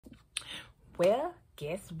Well,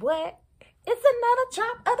 guess what? It's another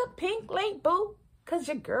drop of the Pink Link, boo. Because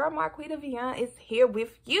your girl, Marquita Vion, is here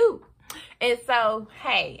with you. And so,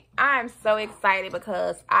 hey, I'm so excited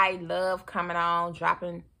because I love coming on,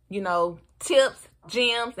 dropping, tips,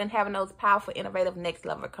 gems, and having those powerful, innovative, next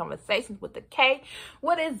level conversations with the K.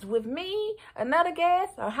 What is with me, another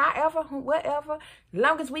guest, or however, whatever,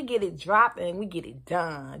 long as we get it dropped and we get it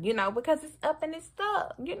done, because it's up and it's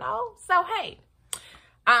stuck, So, hey.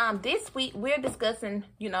 This week we're discussing,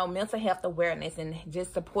 mental health awareness and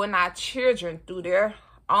just supporting our children through their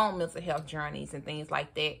own mental health journeys and things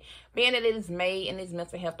like that. Being that it is May and it's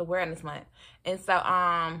Mental Health Awareness Month. And so,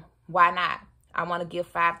 why not? I want to give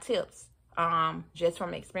 5 tips, just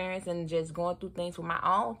from experience and just going through things with my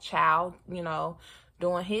own child,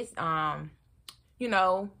 doing his,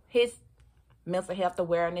 his mental health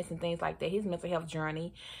awareness and things like that, his mental health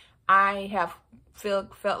journey. I have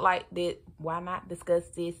felt like that, why not discuss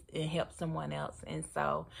this and help someone else? And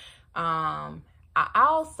so I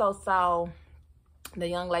also saw the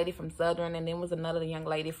young lady from Southern, and then was another young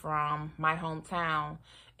lady from my hometown.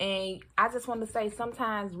 And I just want to say,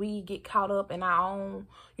 sometimes we get caught up in our own,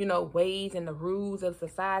 ways and the rules of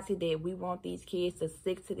society that we want these kids to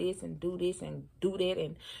stick to this and do that.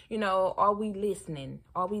 And, are we listening?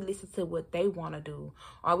 Are we listening to what they want to do?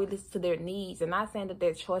 Are we listening to their needs? And not saying that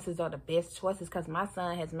their choices are the best choices, because my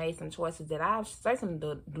son has made some choices that I certainly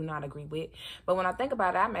do not agree with. But when I think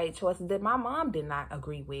about it, I made choices that my mom did not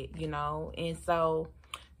agree with, And so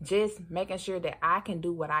just making sure that I can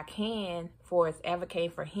do what I can for us, advocating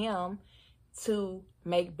for him to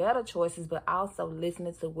make better choices, but also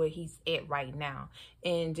listening to where he's at right now,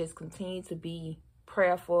 and just continue to be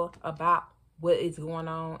prayerful about what is going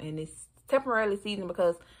on in this temporary season,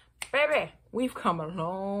 because baby, we've come a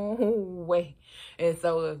long way. And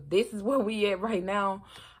so if this is where we at right now,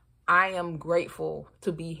 I am grateful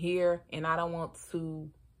to be here, and I don't want to,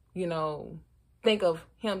 think of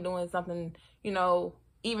him doing something,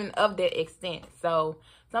 even of that extent. So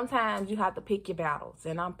sometimes you have to pick your battles,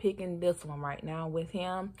 and I'm picking this one right now with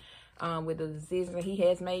him, with the decision that he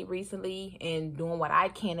has made recently, and doing what I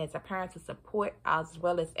can as a parent to support as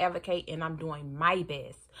well as advocate. And I'm doing my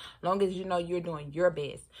best, long as you're doing your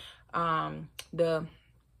best. The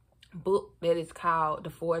book that is called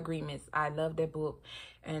The 4 Agreements, I love that book.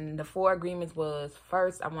 And the 4 agreements was,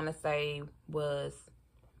 first I want to say, was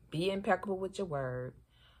be impeccable with your word.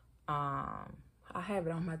 I have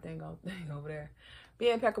it on my thing over there. Be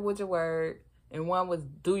impeccable with your word. And one was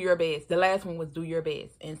do your best. The last one was do your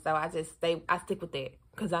best. And so I stick with that,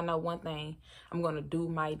 because I know one thing, I'm going to do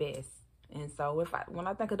my best. And so when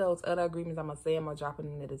I think of those other agreements, I'm going to say them or drop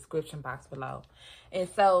them in the description box below. And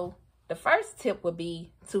so the first tip would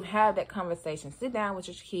be to have that conversation. Sit down with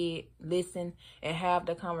your kid, listen, and have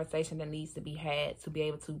the conversation that needs to be had to be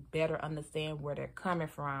able to better understand where they're coming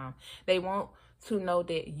from. They want to know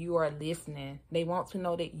that you are listening. They want to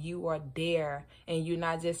know that you are there, and you're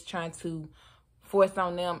not just trying to force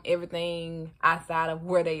on them everything outside of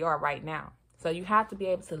where they are right now. So you have to be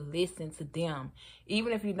able to listen to them,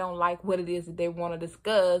 even if you don't like what it is that they want to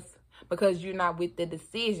discuss, because you're not with the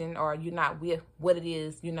decision, or you're not with what it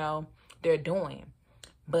is, they're doing.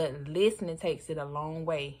 But listening takes it a long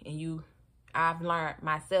way. And I've learned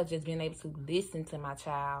myself, just being able to listen to my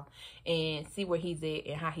child and see where he's at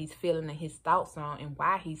and how he's feeling and his thoughts on and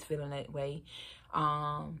why he's feeling that way,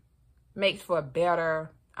 makes for a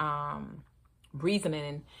better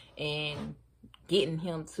reasoning and getting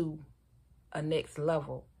him to a next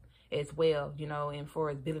level as well, and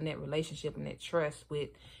for building that relationship and that trust with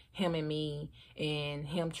him and me, and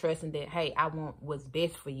him trusting that, hey, I want what's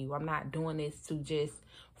best for you. I'm not doing this to just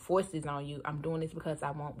force this on you. I'm doing this because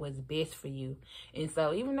I want what's best for you. And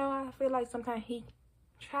so even though I feel like sometimes he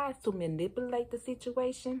tries to manipulate the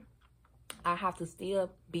situation, I have to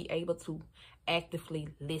still be able to actively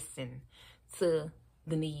listen to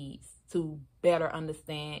the needs, to better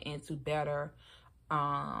understand and to better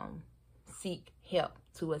seek help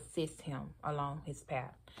to assist him along his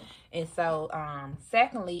path. And so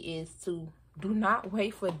secondly is to do not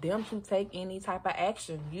wait for them to take any type of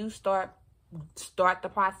action. You start the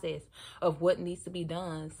process of what needs to be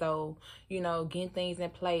done. So, getting things in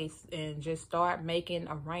place, and just start making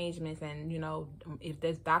arrangements. And, if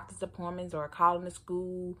there's doctor's appointments or calling the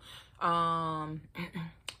school,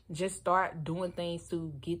 just start doing things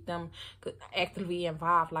to get them actively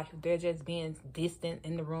involved. Like if they're just being distant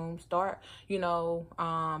in the room, start,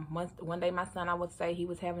 one day my son, I would say, he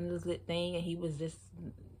was having this little thing, and he was just,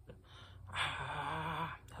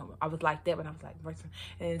 I was like that when I was like,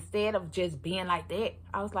 and instead of just being like that,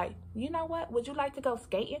 I was like, you know what? Would you like to go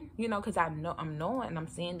skating? You know, because I'm knowing and I'm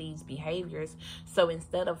seeing these behaviors. So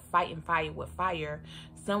instead of fighting fire with fire,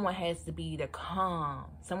 someone has to be the calm.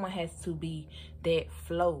 Someone has to be that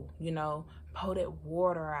flow, you know, pour that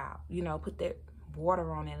water out, you know, put that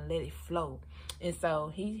water on it and let it flow. And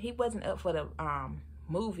so he wasn't up for the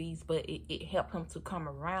movies, but it helped him to come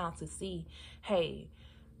around to see, hey,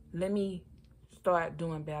 let me start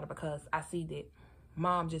doing better, because I see that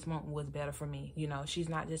mom just want what's better for me. You know, she's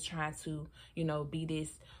not just trying to, you know, be this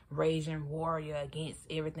raging warrior against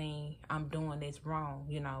everything I'm doing that's wrong,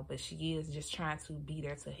 you know, but she is just trying to be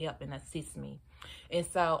there to help and assist me. And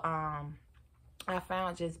so I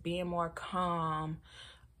found just being more calm,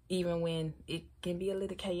 even when it can be a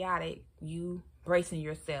little chaotic, you bracing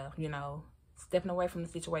yourself, you know, stepping away from the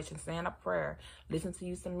situation, saying a prayer, listening to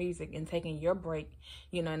you some music, and taking your break,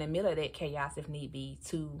 you know, in the middle of that chaos if need be,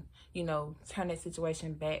 to, you know, turn that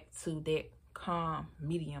situation back to that calm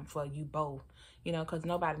medium for you both, you know, because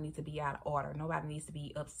nobody needs to be out of order. Nobody needs to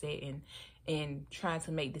be upset and trying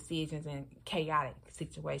to make decisions in chaotic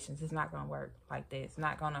situations. It's not going to work like that. It's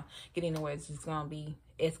not going to get anywhere. It's just going to be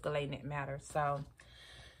escalating that matter. So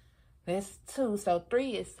that's 2. So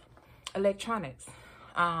 3 is electronics.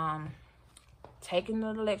 Taking the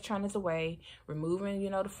electronics away, removing, you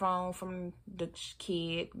know, the phone from the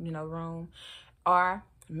kid, you know, room, or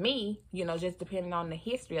me, you know, just depending on the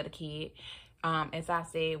history of the kid. As I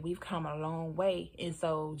said, we've come a long way, and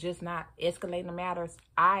so just not escalating the matters.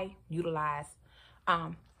 I utilize,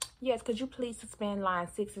 yes, could you please suspend line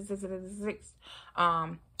 666,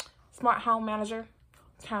 smart home manager,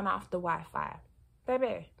 turn off the Wi-Fi.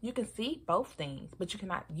 Baby, you can see both things, but you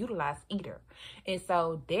cannot utilize either. And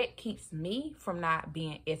so that keeps me from not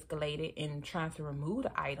being escalated and trying to remove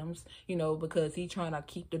the items, you know, because he's trying to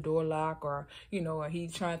keep the door locked, or, you know, or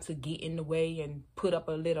he's trying to get in the way and put up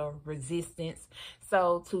a little resistance.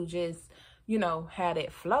 So to just, you know, have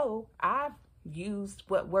that flow, I've used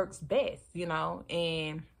what works best, you know,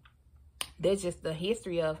 and that's just the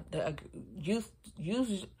history of the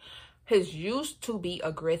his used to be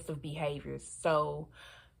aggressive behaviors. So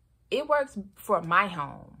it works for my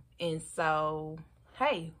home. And so,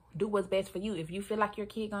 hey, do what's best for you. If you feel like your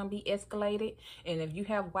kid gonna be escalated, and if you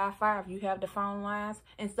have Wi-Fi, if you have the phone lines,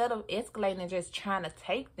 instead of escalating and just trying to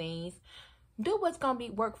take things, do what's gonna be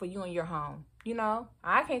work for you in your home. You know,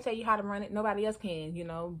 I can't tell you how to run it. Nobody else can, you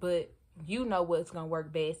know, but you know what's gonna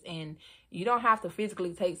work best. And you don't have to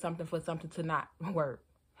physically take something for something to not work.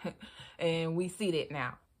 And we see that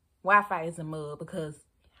now. Wi-Fi is a mug, because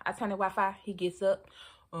I turn the Wi-Fi, he gets up,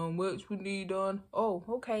 what we need done? Oh,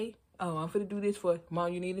 okay. Oh, I'm finna do this for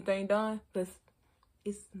Mom. You need anything done? But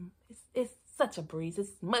it's such a breeze.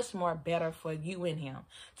 It's much more better for you and him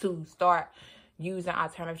to start using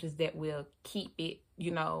alternatives that will keep it,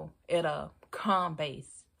 you know, at a calm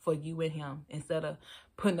base for you and him, instead of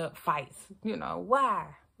putting up fights. You know, why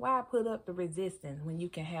put up the resistance when you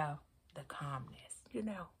can have the calmness, you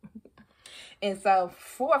know? And so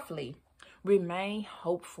 4thly, remain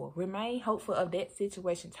hopeful. Remain hopeful of that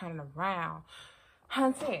situation turning around.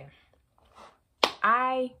 Hunter,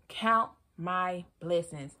 I count my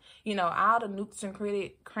blessings. You know, all the nooks and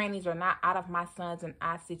crannies are not out of my sons and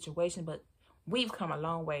I situation, but we've come a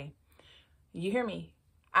long way. You hear me?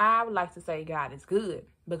 I would like to say God is good,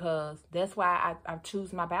 because that's why I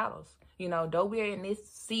choose my battles. You know, though we're in this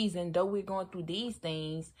season, though we're going through these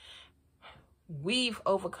things, we've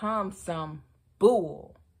overcome some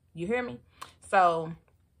bull. You hear me? So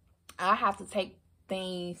I have to take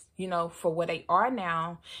things, you know, for what they are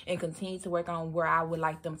now, and continue to work on where I would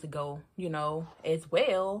like them to go, you know, as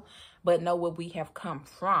well, but know where we have come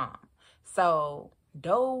from. So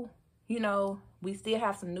though, you know, we still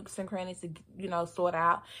have some nooks and crannies to, you know, sort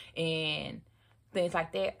out and things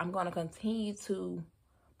like that, I'm going to continue to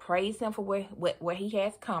praise him for where he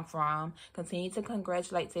has come from. Continue to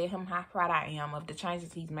congratulate, tell him how proud I am of the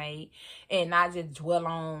changes he's made, and not just dwell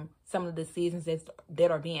on some of the decisions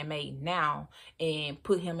that are being made now and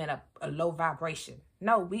put him in a low vibration.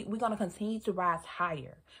 No, we're going to continue to rise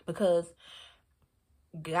higher, because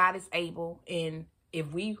God is able. And if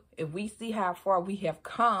we see how far we have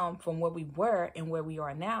come from where we were and where we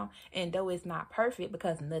are now, and though it's not perfect,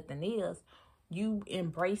 because nothing is, you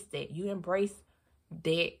embrace that. You embrace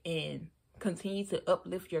that and continue to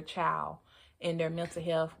uplift your child and their mental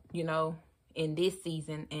health, you know, in this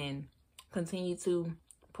season, and continue to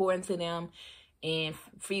pour into them and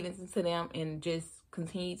feed into them, and just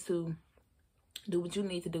continue to do what you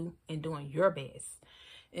need to do and doing your best.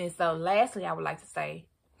 And so lastly, I would like to say,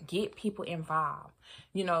 get people involved.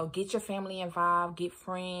 You know, get your family involved, get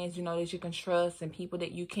friends, you know, that you can trust, and people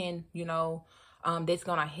that you can, you know, that's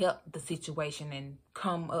going to help the situation and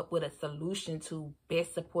come up with a solution to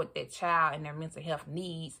best support that child and their mental health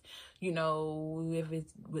needs. You know, if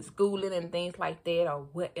it's with schooling and things like that, or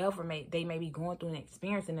whatever they may be going through and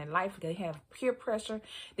experiencing in life. They have peer pressure,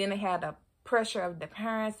 then they have the pressure of the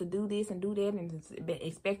parents to do this and do that, and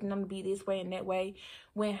expecting them to be this way and that way,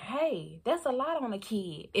 when, hey, that's a lot on a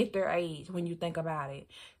kid at their age when you think about it.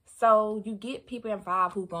 So you get people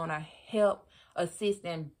involved who gonna help assist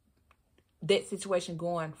in that situation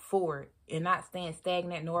going forward, and not staying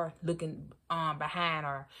stagnant nor looking behind,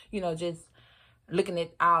 or, you know, just looking at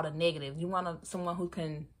all the negatives. You want someone who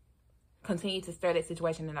can continue to steer that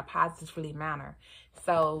situation in a positively manner.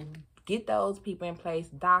 So get those people in place,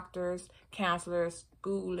 doctors, counselors,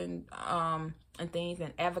 school, and things,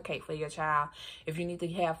 and advocate for your child. If you need to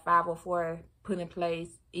have 504 put in place,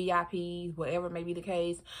 EIPs, whatever may be the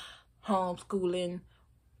case, homeschooling,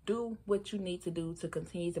 do what you need to do to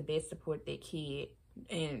continue to best support that kid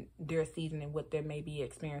in their season and what they may be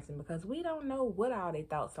experiencing, because we don't know what all their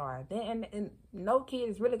thoughts are. And no kid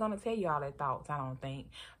is really going to tell you all their thoughts, I don't think.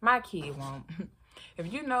 My kid won't.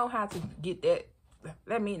 If you know how to get that,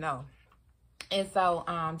 let me know. And so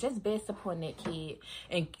just best supporting that kid,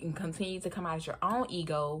 and continue to come out of your own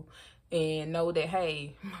ego and know that,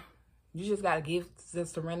 hey, you just got to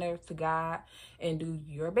surrender to God and do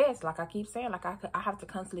your best. Like I keep saying, like I have to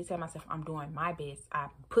constantly tell myself, I'm doing my best. I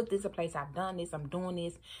put this in place. I've done this. I'm doing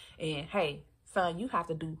this. And hey, son, you have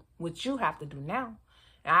to do what you have to do now.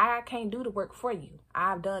 I can't do the work for you.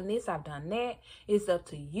 I've done this. I've done that. It's up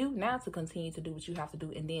to you now to continue to do what you have to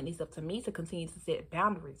do. And then it's up to me to continue to set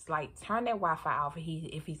boundaries. Like, turn that Wi-Fi off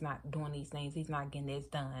if he's not doing these things. He's not getting this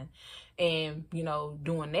done. And, you know,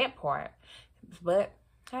 doing that part. But,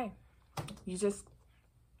 hey, you just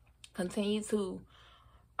continue to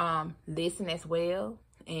listen as well,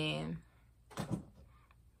 and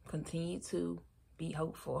continue to be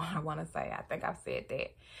hopeful. I want to say, I think I've said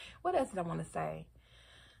that. What else did I want to say?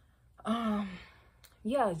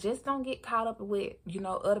 Yeah, just don't get caught up with, you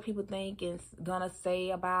know, other people think and gonna say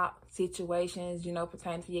about situations, you know,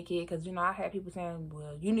 pertaining to your kid. Because, you know, I had people saying,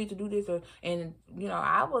 well, you need to do this, and, you know,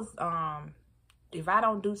 I was if I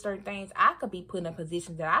don't do certain things, I could be put in a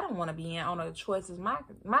position that I don't want to be in on the choices my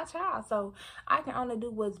child. So I can only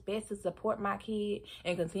do what's best to support my kid,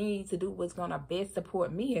 and continue to do what's going to best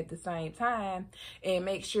support me at the same time, and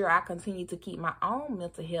make sure I continue to keep my own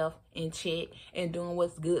mental health in check and doing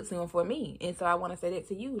what's good to him for me. And so I want to say that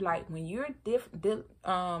to you, like, when you're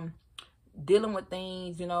dealing with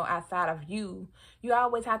things, you know, outside of you, you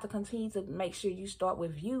always have to continue to make sure you start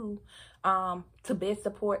with you, to best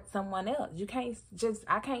support someone else. You can't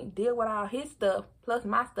I can't deal with all his stuff plus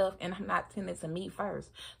my stuff, and I'm not tending to me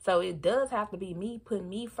first. So it does have to be me, putting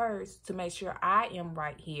me first, to make sure I am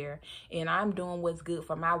right here and I'm doing what's good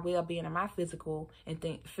for my well-being and my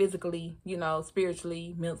physically, you know,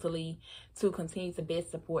 spiritually, mentally, to continue to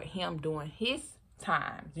best support him during his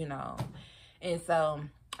times, you know. And so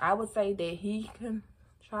I would say that he can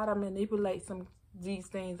try to manipulate these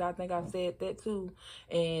things. I think I've said that too,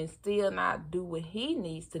 and still not do what he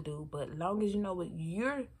needs to do. But long as you know what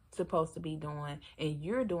you're supposed to be doing, and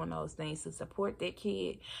you're doing those things to support that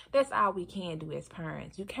kid, that's all we can do as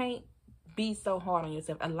parents. You can't be so hard on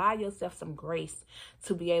yourself. Allow yourself some grace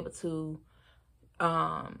to be able to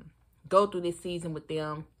go through this season with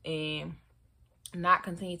them, and not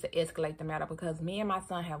continue to escalate the matter. Because me and my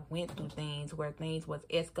son have went through things where things was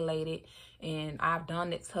escalated, and I've done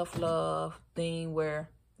that tough love thing where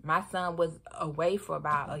my son was away for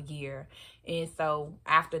about a year, and so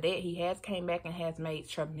after that he has came back and has made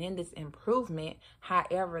tremendous improvement.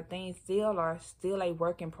 However, things still are a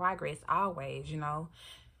work in progress always, you know.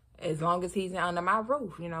 As long as he's under my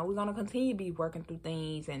roof, you know, we're going to continue to be working through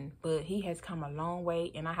things. But he has come a long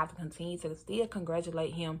way, and I have to continue to still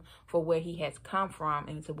congratulate him for where he has come from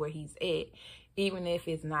and to where he's at, even if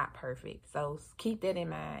it's not perfect. So keep that in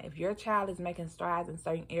mind. If your child is making strides in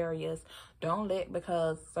certain areas, don't let,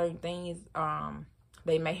 because certain things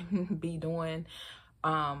they may be doing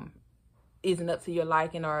isn't up to your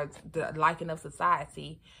liking or the liking of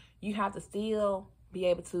society, you have to still be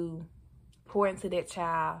able to pour into that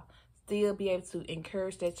child, still be able to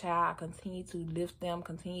encourage that child, continue to lift them,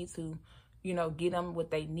 continue to, you know, get them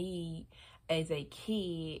what they need as a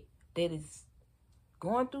kid that is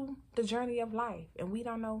going through the journey of life. And we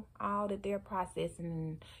don't know all that they're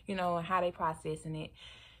processing, you know, and how they processing it.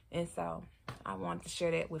 And so I wanted to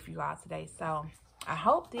share that with you all today. So I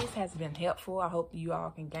hope this has been helpful. I hope you all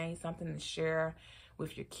can gain something to share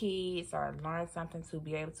with your kids or learn something to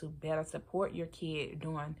be able to better support your kid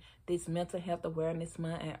during this Mental Health Awareness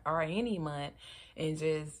Month or any month, and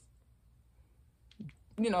just,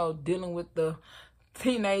 you know, dealing with the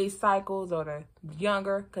teenage cycles or the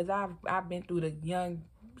younger, because I've been through the young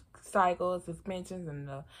cycles, suspensions, and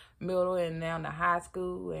the middle, and now the high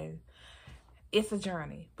school, and it's a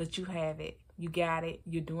journey, but you have it. You got it.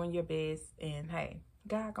 You're doing your best, and hey,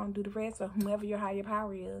 God gonna do the rest. So whomever your higher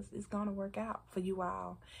power is, it's gonna work out for you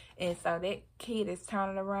all. And so that kid is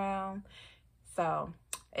turning around. So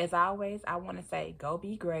as always, I want to say, go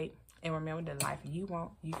be great. And remember, the life you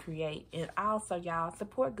want, you create. And also, y'all,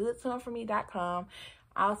 support GoodToInForMe.com.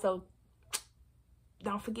 Also,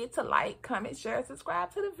 don't forget to like, comment, share,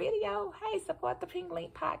 subscribe to the video. Hey, support the Pink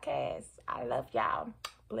Link Podcast. I love y'all.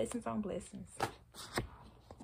 Blessings on blessings.